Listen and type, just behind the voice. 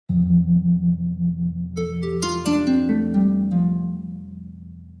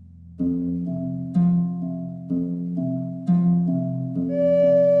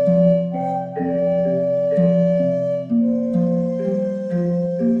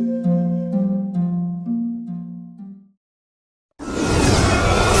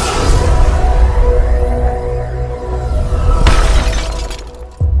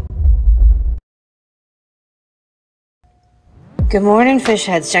Good morning, fish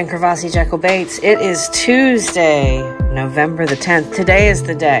heads. Jen Kravasi, Jekyll Baits. It is Tuesday, November the 10th. Today is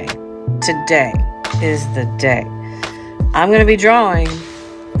the day. Today is the day. I'm going to be drawing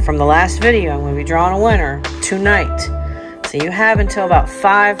from the last video. I'm going to be drawing a winner tonight. So you have until about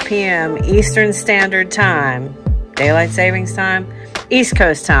 5 p.m. Eastern Standard Time, Daylight Savings Time, East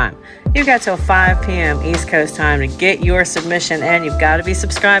Coast Time. You've got till 5 p.m. East Coast Time to get your submission in. You've got to be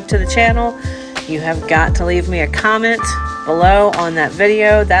subscribed to the channel. You have got to leave me a comment below on that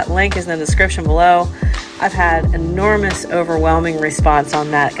video. That link is in the description below. I've had enormous, overwhelming response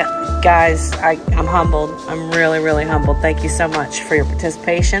on that. Guys, I'm humbled. I'm really humbled. Thank you so much for your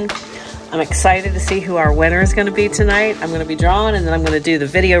participation. I'm excited to see who our winner is going to be tonight. I'm going to be drawing, and then I'm going to do the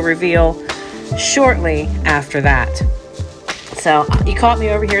video reveal shortly after that. So you caught me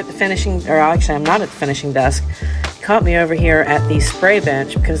over here at the finishing, or actually I'm not at the finishing desk. You caught me over here at the spray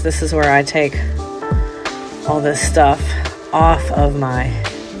bench because this is where I take all this stuff off of my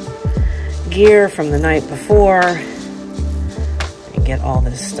gear from the night before and get all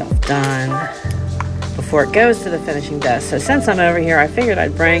this stuff done before it goes to the finishing desk. So since I'm over here, I figured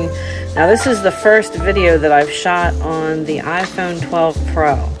I'd bring, now this is the first video that I've shot on the iPhone 12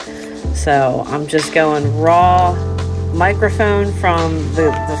 Pro. So I'm just going raw microphone from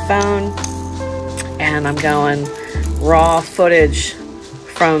the phone, and I'm going raw footage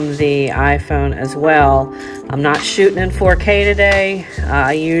from the iPhone as well. I'm not shooting in 4K today.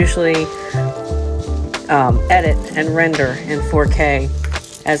 I usually edit and render in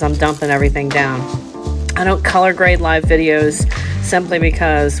 4K as I'm dumping everything down. I don't color grade live videos simply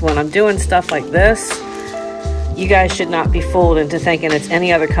because when I'm doing stuff like this, you guys should not be fooled into thinking it's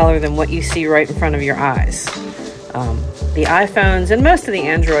any other color than what you see right in front of your eyes. The iPhones and most of the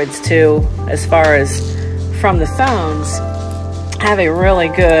Androids too, as far as from the phones, have a really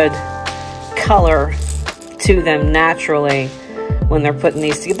good color to them naturally when they're putting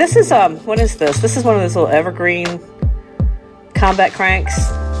these together. This is what is this? This is one of those little evergreen combat cranks.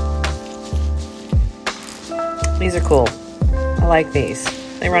 These are cool. I like these.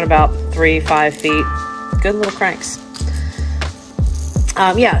 They run about 3-5 feet. Good little cranks.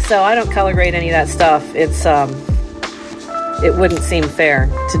 Yeah, so I don't color grade any of that stuff. It's it wouldn't seem fair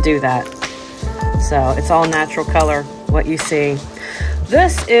to do that. So it's all natural color, what you see.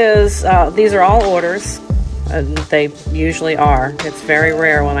 This is, these are all orders. They usually are. It's very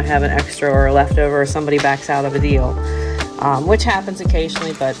rare when I have an extra or a leftover or somebody backs out of a deal, which happens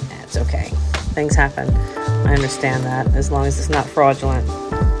occasionally, but it's okay. Things happen. I understand that, as long as it's not fraudulent.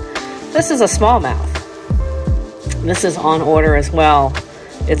 This is a smallmouth. This is on order as well.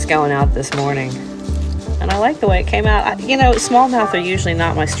 It's going out this morning. And I like the way it came out. You know, smallmouth are usually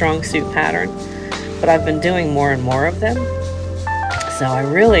not my strong suit pattern, but I've been doing more and more of them. So I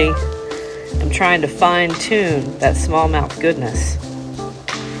really am trying to fine-tune that smallmouth goodness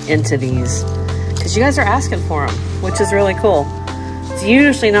into these, because you guys are asking for them, which is really cool. It's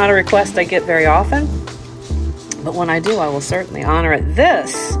usually not a request I get very often, but when I do, I will certainly honor it.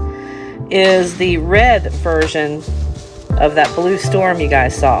 This is the red version of that blue storm you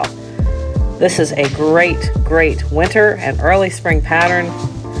guys saw. This is a great winter and early spring pattern,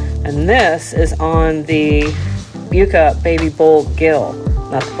 and this is on the Buca Baby Bull Gill,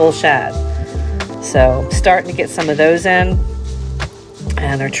 not the Bull Shad. So starting to get some of those in,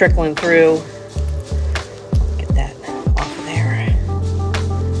 and they're trickling through. Get that off of there.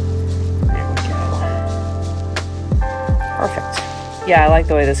 There we go. Perfect. Yeah, I like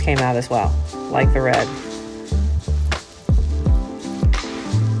the way this came out as well. Like the red.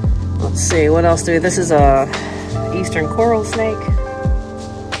 Let's see, what else do we, this is a eastern coral snake.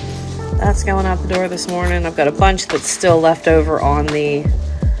 That's going out the door this morning. I've got a bunch that's still left over on the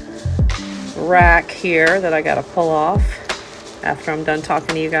rack here that I got to pull off after I'm done talking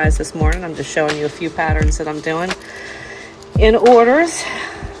to you guys this morning. I'm just showing you a few patterns that I'm doing in orders.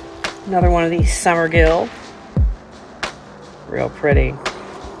 Another one of these summer gill. Real pretty.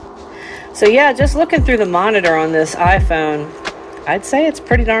 So yeah, just looking through the monitor on this iPhone, I'd say it's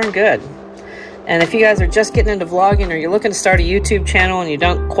pretty darn good. And if you guys are just getting into vlogging, or you're looking to start a YouTube channel and you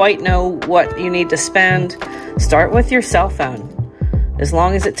don't quite know what you need to spend, start with your cell phone. As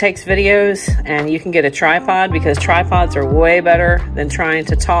long as it takes videos and you can get a tripod, because tripods are way better than trying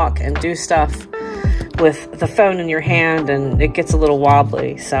to talk and do stuff with the phone in your hand, and it gets a little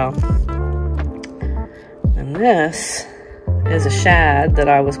wobbly. So, and this is a shad that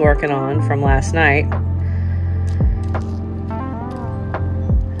I was working on from last night.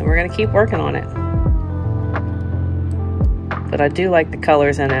 And we're gonna keep working on it. But I do like the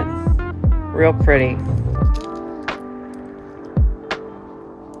colors in it. Real pretty.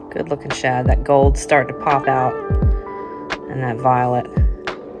 Good looking shad. That gold's starting to pop out. and that violet.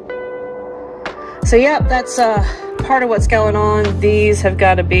 So yep, that's part of what's going on. These have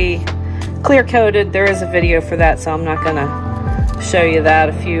got to be clear coated. There is a video for that, so I'm not gonna show you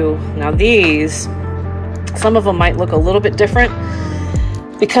that. Now these, some of them might look a little bit different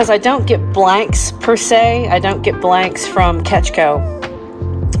because I don't get blanks per se. I don't get blanks from Ketchco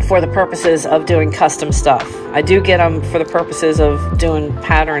for the purposes of doing custom stuff. I do get them for the purposes of doing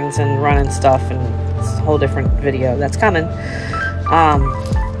patterns and running stuff, and it's a whole different video that's coming.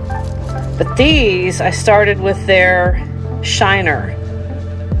 But these, I started with their shiner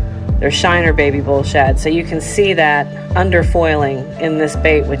baby bull shad. So you can see that underfoiling in this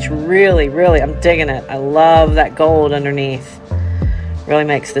bait, which really, really, I'm digging it. I love that gold underneath. Really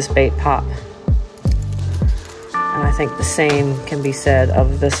makes this bait pop. And I think the same can be said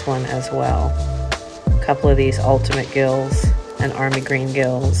of this one as well. A couple of these ultimate gills and army green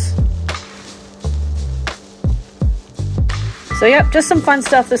gills. So yep, just some fun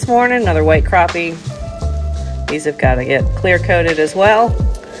stuff this morning. Another white crappie. These have got to get clear coated as well.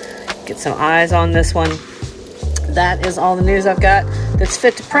 Get some eyes on this one. That is all the news I've got that's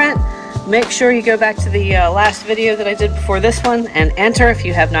fit to print. Make sure you go back to the last video that I did before this one and enter. If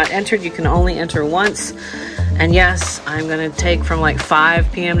you have not entered, you can only enter once. And yes, I'm gonna take from like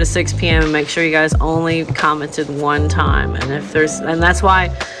 5 p.m. to 6 p.m. and make sure you guys only commented one time. And that's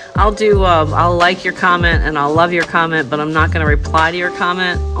why I'll like your comment and I'll love your comment, but I'm not gonna reply to your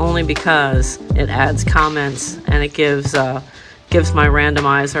comment only because it adds comments and it gives my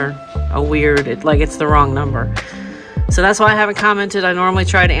randomizer a weird, it's the wrong number. So that's why I haven't commented. I normally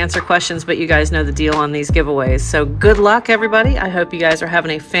try to answer questions, but you guys know the deal on these giveaways. So good luck, everybody. I hope you guys are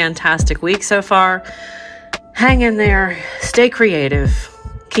having a fantastic week so far. Hang in there, stay creative,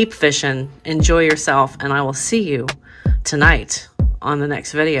 keep fishing, enjoy yourself, and I will see you tonight on the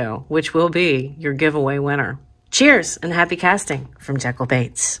next video, which will be your giveaway winner. Cheers and happy casting from Jekyll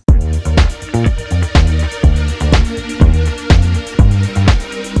Baits.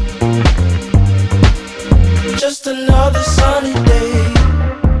 Just another sunny day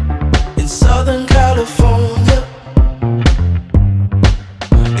in Southern California.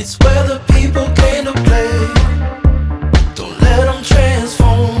 It's where the people came to play.